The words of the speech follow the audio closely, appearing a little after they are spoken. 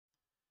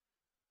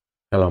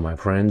Hello my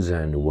friends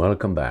and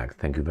welcome back.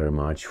 Thank you very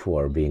much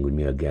for being with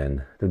me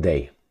again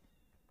today.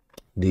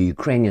 The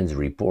Ukrainians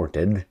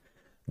reported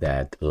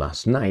that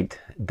last night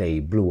they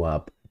blew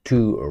up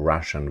two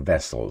Russian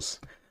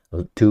vessels,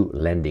 two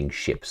landing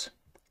ships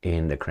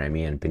in the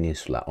Crimean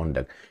Peninsula, on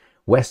the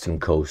western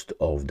coast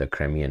of the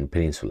Crimean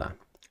Peninsula.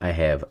 I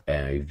have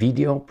a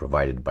video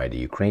provided by the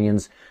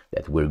Ukrainians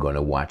that we're going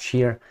to watch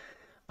here.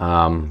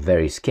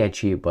 Very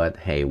sketchy, but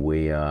hey,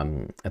 we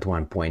at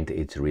one point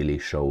it really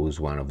shows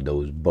one of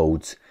those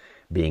boats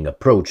being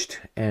approached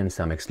and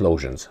some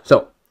explosions.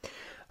 So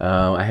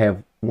I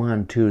have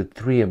about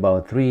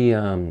three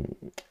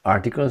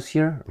articles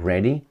here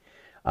ready.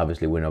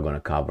 Obviously we're not going to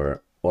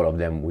cover all of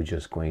them. We're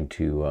just going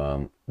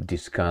to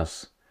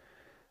discuss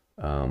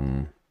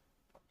the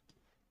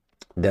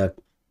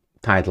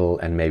title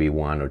and maybe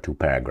one or two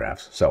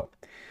paragraphs. So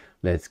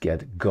let's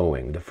get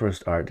going. The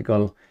first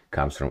article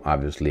comes from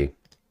obviously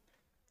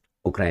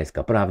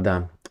Ukrainska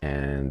Pravda,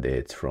 and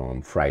it's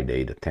from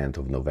Friday, the 10th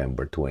of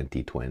November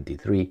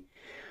 2023.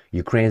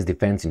 Ukraine's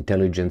defense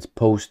intelligence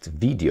posts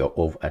video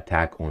of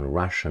attack on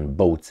Russian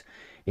boats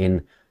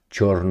in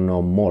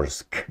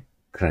Chernomorsk,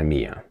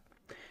 Crimea.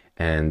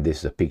 And this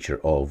is a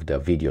picture of the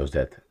video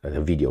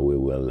we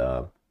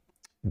will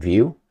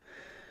view.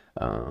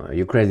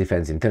 Ukraine's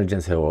defense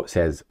intelligence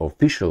says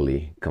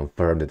officially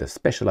confirmed that a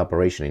special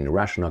operation in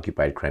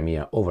Russian-occupied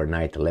Crimea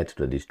overnight led to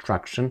the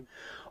destruction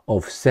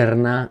of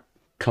Serna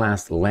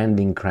class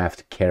landing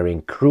craft carrying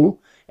crew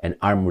and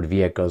armored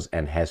vehicles,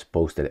 and has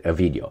posted a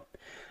video.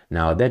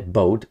 Now that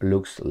boat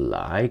looks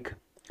like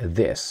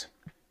this.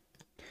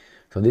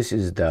 So this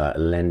is the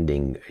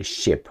landing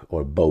ship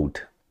or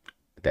boat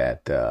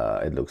that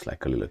it looks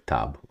like a little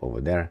tub over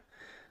there.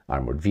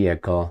 Armored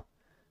vehicle,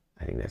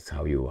 I think that's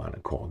how you want to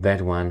call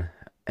that one,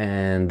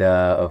 and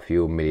a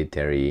few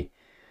military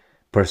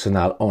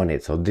personnel on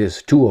it. So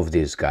two of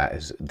these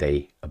guys,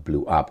 they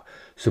blew up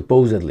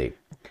supposedly.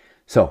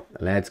 So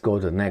let's go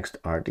to the next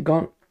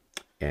article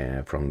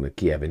from the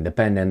Kiev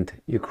Independent.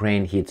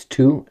 Ukraine hits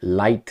two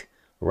light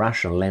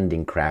Russian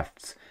landing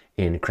crafts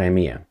in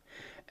Crimea.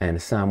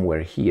 And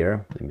somewhere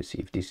here, let me see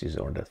if this is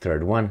or the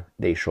third one,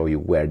 they show you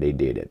where they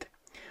did it.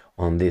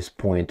 On this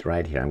point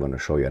right here, I'm going to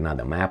show you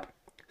another map.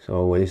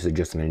 So this is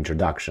just an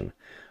introduction.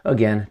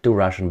 Again, two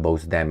Russian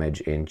boats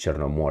damaged in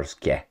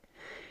Chernomorsk,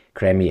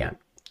 Crimea.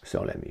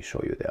 So let me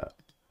show you the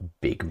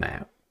big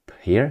map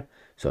here.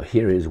 So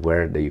here is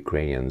where the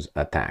Ukrainians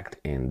attacked,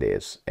 in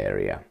this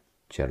area,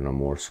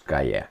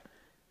 Chernomorskaya,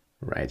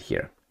 right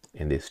here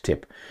in this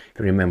tip. If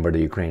you remember,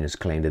 the Ukrainians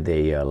claimed that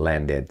they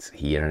landed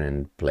here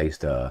and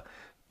placed a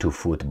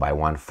 2-foot by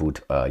 1-foot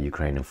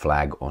Ukrainian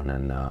flag on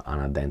an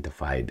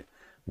unidentified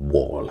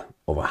wall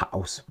of a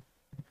house.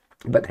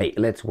 But hey,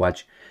 let's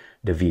watch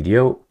the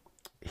video.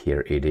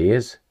 Here it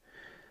is.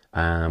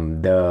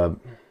 Well,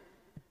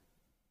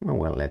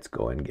 let's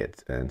go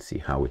and see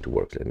how it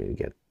works. Let me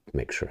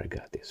make sure I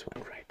got this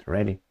one right.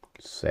 Ready,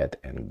 set,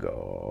 and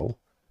go.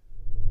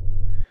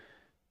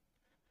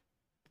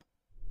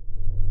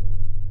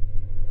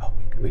 Oh,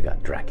 we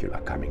got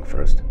Dracula coming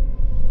first.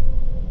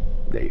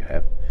 There you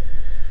have.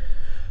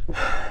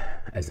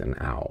 As an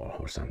owl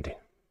or something.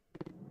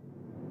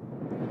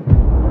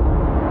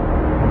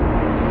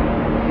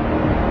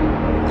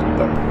 There's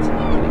birds.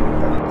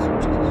 Birds.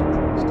 Jesus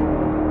Christ.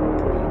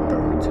 Pretty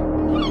birds.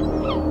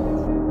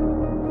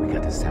 We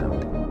got the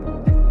sound.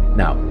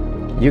 Now,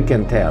 you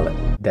can tell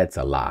that's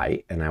a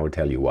lie, and I will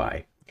tell you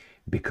why.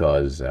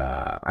 Because,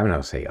 I'm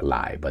not saying a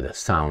lie, but the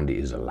sound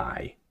is a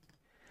lie.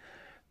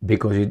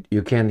 Because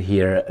you can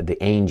hear the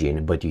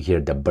engine, but you hear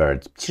the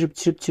birds. Chirp,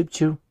 chirp, chirp,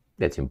 chirp.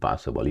 That's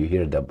impossible. You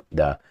hear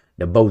the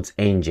boat's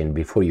engine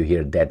before you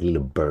hear that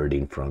little bird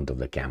in front of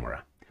the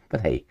camera.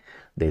 But hey,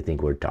 they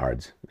think we're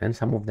tards, and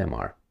some of them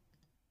are.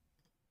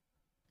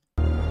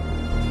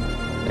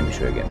 Let me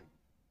show you again.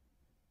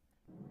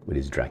 With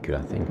this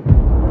Dracula thing.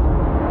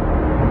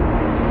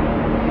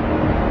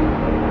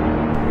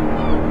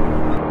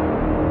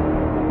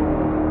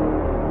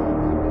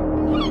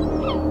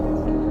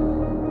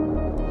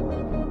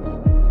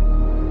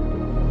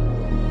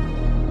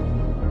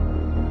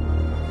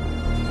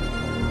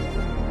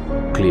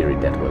 Clearly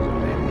that was a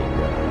landing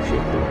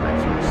ship that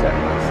actually set.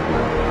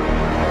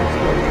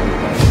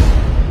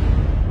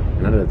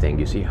 Another thing,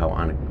 you see how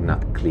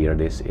not clear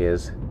this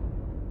is?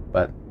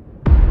 But,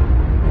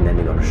 and then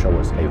they're going to show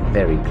us a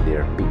very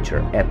clear picture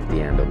at the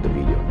end of the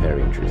video.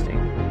 Very interesting.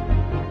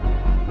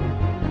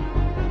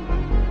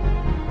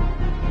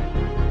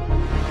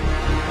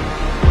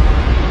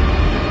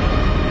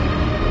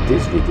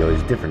 This video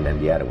is different than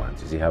the other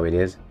ones. You see how it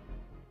is?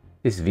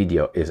 This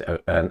video is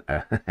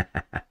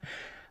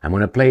I'm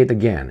going to play it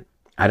again.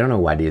 I don't know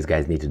why these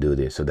guys need to do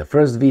this. So the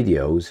first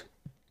videos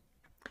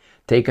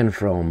taken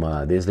from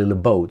these little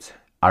boats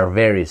are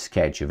very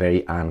sketchy,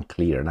 very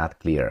unclear, not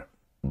clear,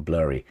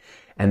 blurry.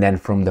 And then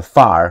from the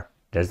far,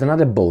 there's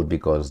another boat,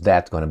 because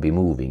that's going to be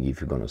moving.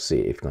 If you're going to see,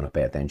 if you're going to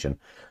pay attention,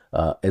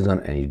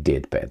 and you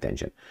did pay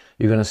attention,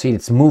 you're going to see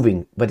it's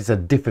moving, but it's a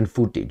different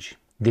footage,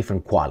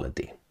 different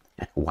quality.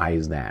 Why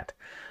is that?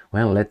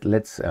 Well,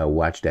 let's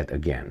watch that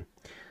again.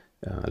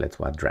 Let's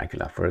watch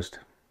Dracula first.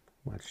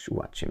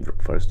 Watch him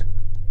first.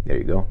 There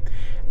you go.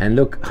 And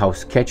look how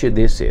sketchy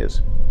this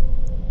is,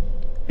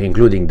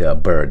 including the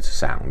birds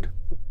sound.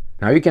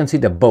 Now you can see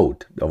the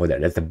boat over there.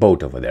 That's the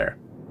boat over there.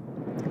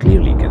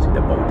 Clearly you can see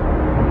the boat.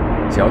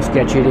 See how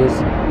sketchy it is?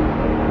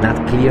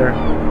 Not clear.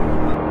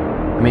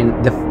 I mean,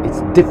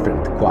 it's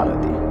different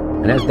quality.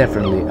 And that's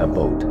definitely a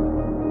boat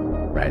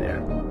right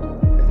there.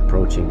 It's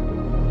approaching.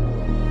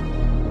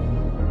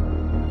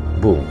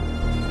 Boom.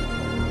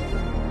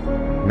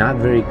 Not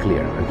very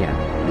clear. Again,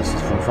 this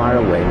is from far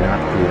away, not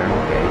clear.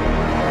 Okay.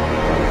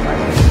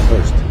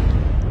 First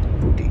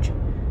footage.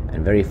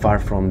 And very far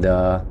from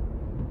the...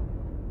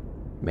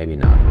 Maybe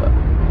not, but...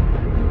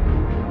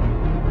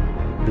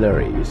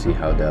 blurry. You see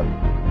how the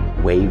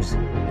waves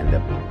and the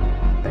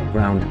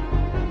background...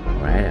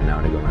 Right, and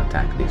now they're gonna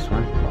attack this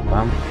one. Bam,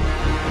 bam.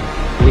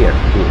 Clear.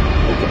 Cool.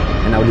 Okay.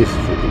 And now this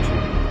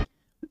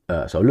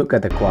footage. So look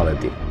at the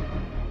quality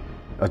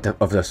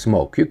of the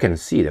smoke. You can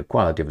see the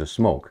quality of the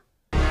smoke.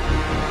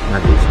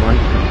 Not this one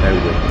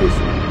compared with this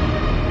one.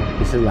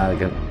 This is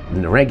like a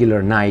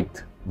regular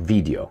night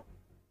video.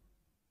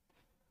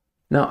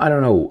 Now I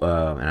don't know,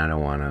 and I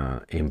don't want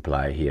to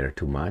imply here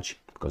too much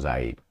because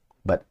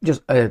but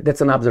just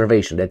that's an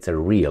observation. That's a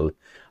real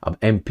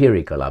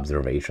empirical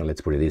observation, let's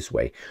put it this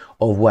way,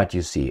 of what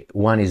you see.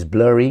 One is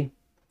blurry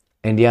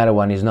and the other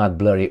one is not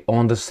blurry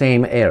on the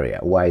same area.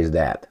 Why is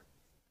that?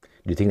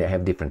 Do you think they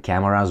have different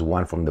cameras,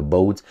 one from the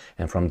boats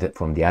and from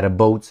the other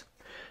boats?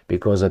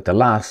 Because at the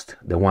last,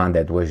 the one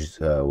that was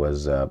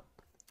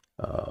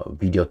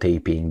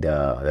videotaping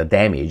the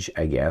damage,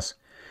 I guess,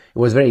 it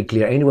was very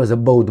clear, and it was a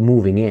boat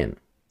moving in.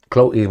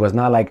 It was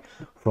not like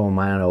from,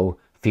 I don't know,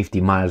 50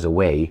 miles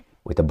away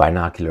with the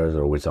binoculars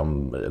or with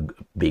some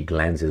big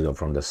lenses or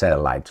from the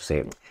satellite to say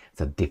it's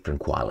a different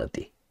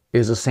quality.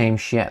 It's the same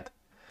shit.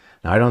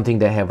 Now, I don't think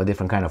they have a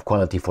different kind of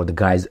quality for the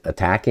guys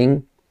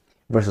attacking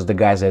versus the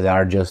guys that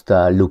are just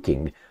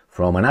looking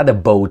from another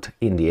boat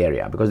in the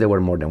area, because there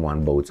were more than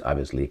one boat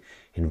obviously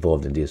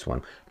involved in this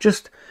one.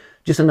 Just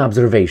an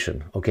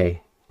observation,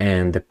 okay?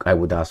 And I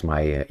would ask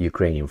my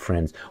Ukrainian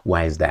friends,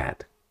 why is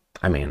that?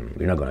 I mean,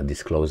 you're not going to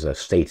disclose a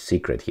state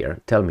secret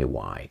here. Tell me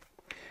why.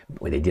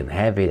 Well, they didn't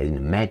have it, they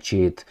didn't match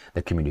it,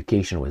 the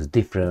communication was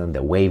different,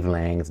 the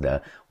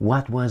wavelengths,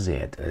 what was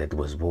it? It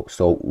was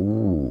so,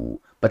 ooh.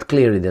 But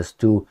clearly there's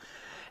two,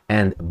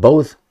 and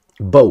both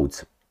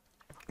boats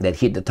that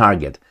hit the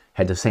target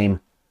had the same,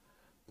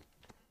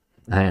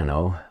 I don't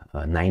know,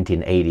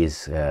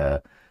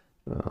 1980s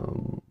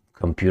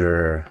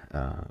computer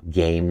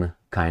game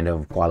kind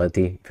of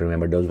quality. If you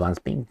remember those ones,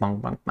 ping,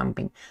 pong, pong, pong,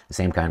 ping, the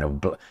same kind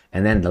of,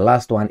 and then the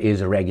last one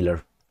is a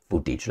regular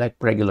footage, like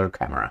regular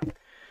camera.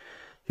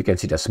 You can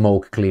see the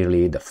smoke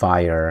clearly, the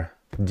fire,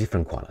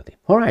 different quality.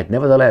 All right,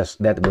 nevertheless,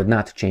 that would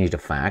not change the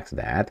fact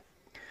that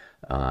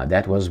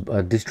that was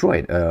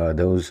destroyed.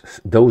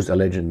 Those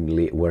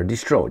allegedly were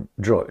destroyed.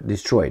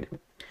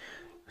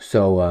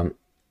 So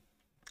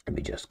let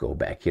me just go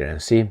back here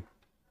and see.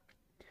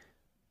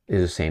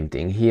 It's the same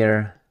thing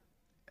here.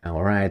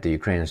 All right, the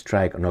Ukrainian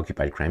strike on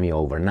occupied Crimea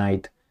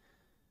overnight.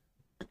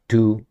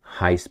 2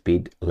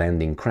 high-speed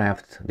landing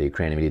craft. The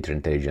Ukrainian military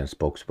intelligence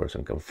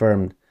spokesperson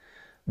confirmed.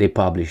 They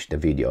published the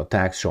video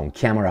attacks showing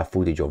camera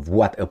footage of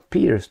what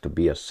appears to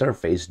be a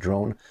surface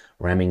drone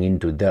ramming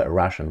into the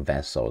Russian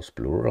vessels,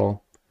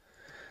 plural.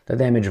 The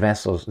damaged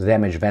vessels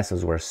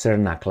were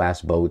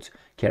Serna-class boats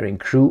carrying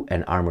crew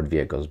and armored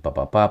vehicles.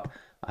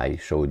 I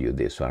showed you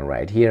this one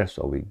right here,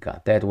 so we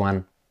got that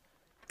one.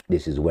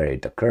 This is where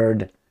it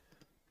occurred.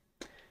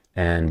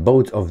 And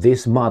boats of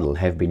this model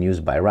have been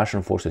used by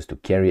Russian forces to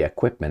carry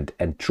equipment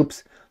and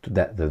troops to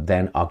the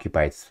then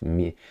occupied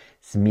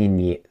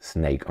Sminy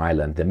Snake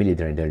Island. The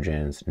military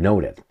intelligence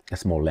noted a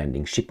small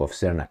landing ship of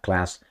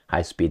Serna-class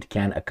high-speed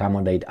can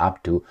accommodate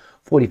up to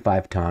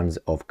 45 tons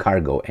of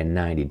cargo and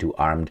 92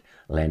 armed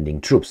landing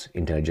troops,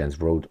 intelligence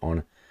wrote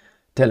on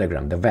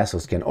Telegram. The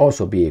vessels can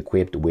also be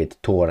equipped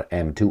with Tor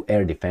M2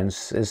 air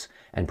defenses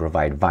and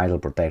provide vital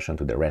protection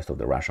to the rest of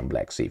the Russian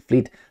Black Sea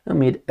Fleet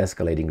amid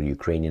escalating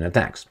Ukrainian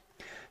attacks.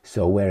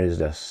 So where is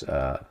this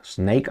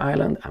Snake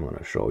Island? I'm going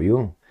to show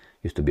you.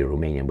 Used to be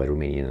Romanian, but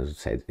Romanians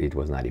said it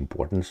was not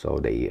important, so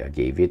they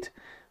gave it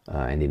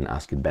and didn't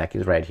ask it back.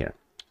 It's right here.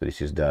 So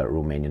this is the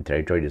Romanian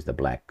territory. This is the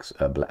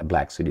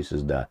Black Sea. This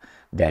is the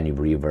Danube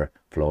River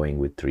flowing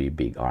with 3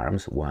 big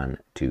arms. 1,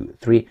 2,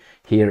 3.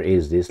 Here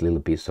is this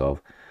little piece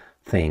of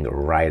thing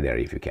right there,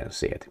 if you can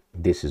see it.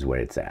 This is where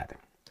it's at.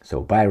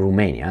 So by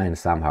Romania, and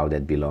somehow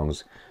that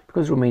belongs,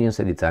 because Romania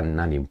said it's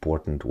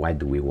unimportant. Why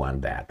do we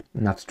want that?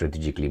 Not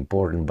strategically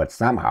important, but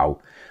somehow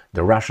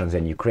the Russians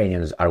and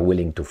Ukrainians are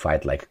willing to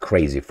fight like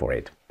crazy for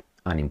it.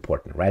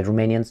 Unimportant, right,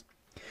 Romanians?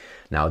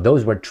 Now,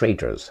 those were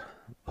traitors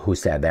who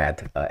said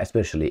that,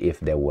 especially if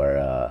they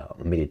were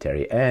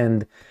military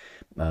and,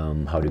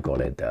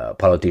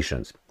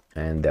 politicians.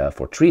 And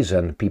for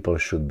treason, people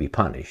should be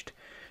punished,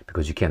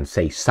 because you can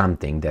say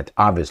something that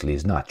obviously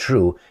is not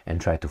true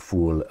and try to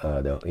fool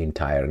the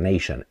entire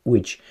nation,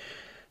 which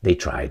they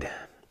tried.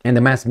 And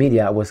the mass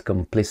media was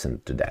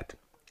complicit to that.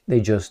 They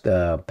just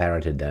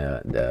parroted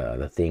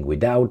the thing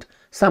without.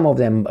 Some of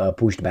them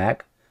pushed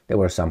back. There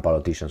were some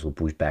politicians who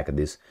pushed back at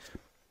this.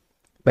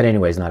 But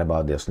anyway, it's not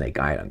about the Snake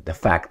Island. The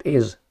fact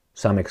is,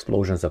 some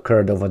explosions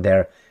occurred over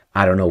there.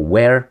 I don't know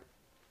where.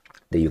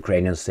 The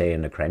Ukrainians say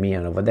in the Crimea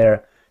and over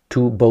there,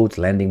 2 boats,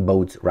 landing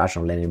boats,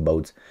 Russian landing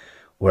boats,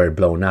 were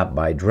blown up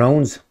by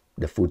drones.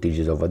 The footage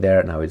is over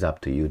there. Now it's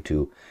up to you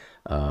to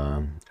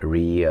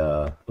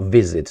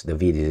revisit the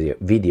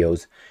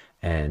videos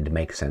and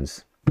make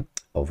sense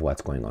of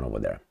what's going on over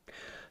there.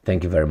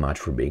 Thank you very much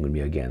for being with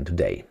me again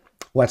today.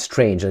 What's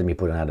strange, let me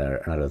put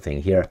another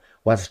thing here.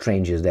 What's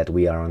strange is that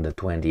we are on the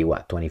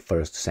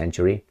 21st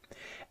century,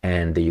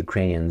 and the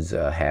Ukrainians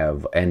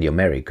and the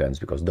Americans,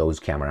 because those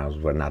cameras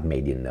were not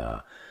made in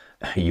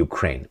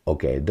Ukraine.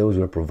 Okay, those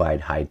will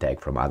provide high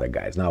tech from other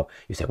guys. Now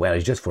you say, well,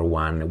 it's just for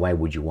one. Why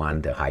would you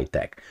want the high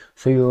tech?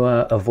 So you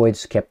avoid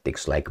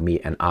skeptics like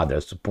me and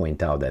others to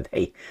point out that,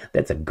 hey,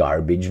 that's a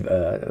garbage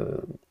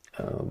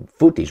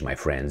footage, my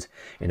friends.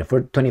 In the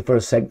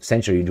 21st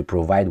century, to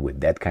provide with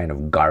that kind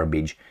of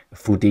garbage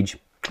footage.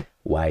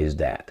 Why is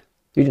that?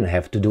 You didn't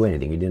have to do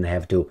anything. You didn't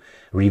have to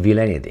reveal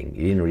anything.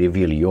 You didn't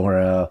reveal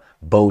your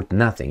boat,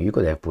 nothing. You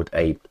could have put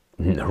a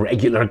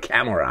regular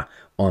camera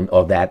on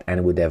of that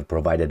and would have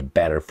provided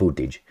better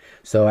footage.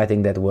 So I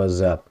think that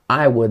was,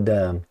 I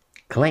would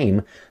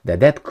claim that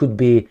that could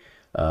be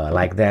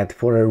like that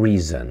for a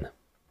reason.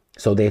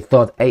 So they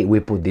thought, hey, we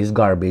put this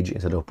garbage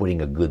instead of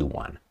putting a good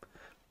one.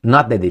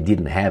 Not that they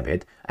didn't have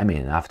it. I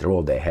mean, after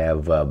all, they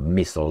have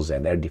missiles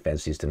and air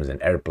defense systems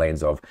and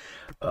airplanes of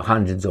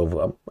hundreds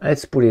of,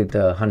 let's put it,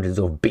 hundreds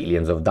of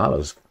billions of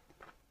dollars.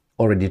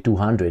 Already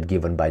 200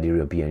 given by the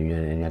European Union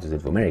and the United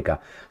States of America.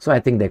 So I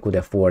think they could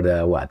afford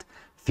a, what,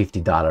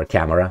 $50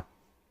 camera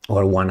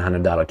or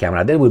 $100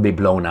 camera. That will be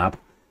blown up.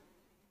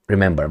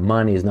 Remember,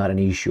 money is not an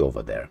issue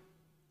over there.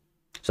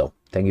 So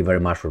thank you very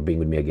much for being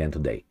with me again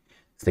today.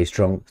 Stay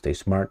strong, stay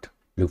smart,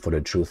 look for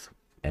the truth,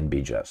 and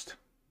be just.